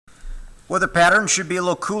Weather pattern should be a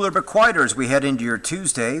little cooler but quieter as we head into your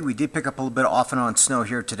Tuesday. We did pick up a little bit off and on snow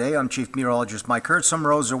here today. I'm Chief Meteorologist Mike Hurt. Some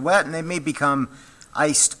roads are wet and they may become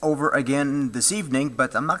iced over again this evening,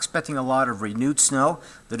 but I'm not expecting a lot of renewed snow.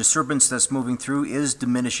 The disturbance that's moving through is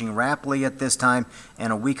diminishing rapidly at this time,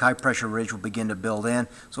 and a weak high-pressure ridge will begin to build in.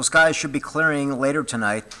 So skies should be clearing later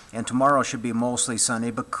tonight, and tomorrow should be a mostly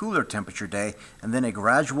sunny but cooler temperature day, and then a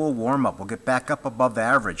gradual warm-up. We'll get back up above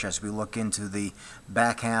average as we look into the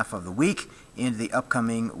back half of the week into the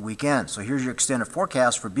upcoming weekend. So here's your extended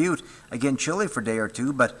forecast for Butte. Again, chilly for a day or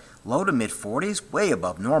two, but low to mid-40s, way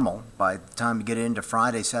above normal by the time you get into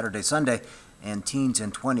Friday, Saturday, Sunday, and teens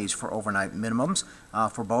and 20s for overnight minimums.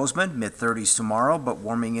 For Bozeman, mid-30s tomorrow, but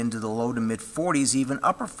warming into the low to mid-40s, even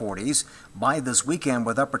upper 40s by this weekend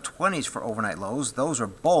with upper 20s for overnight lows. Those are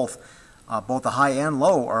both the high and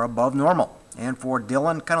low are above normal. And for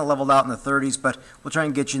Dillon, kind of leveled out in the 30s, but we'll try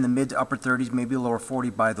and get you in the mid to upper 30s, maybe a lower 40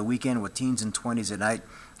 by the weekend with teens and 20s at night.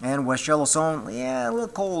 And West Yellowstone, yeah, a little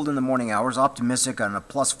cold in the morning hours. Optimistic on a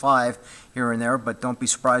 +5 here and there, but don't be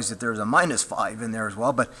surprised if there's a -5 in there as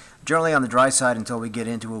well. But generally on the dry side until we get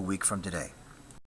into a week from today.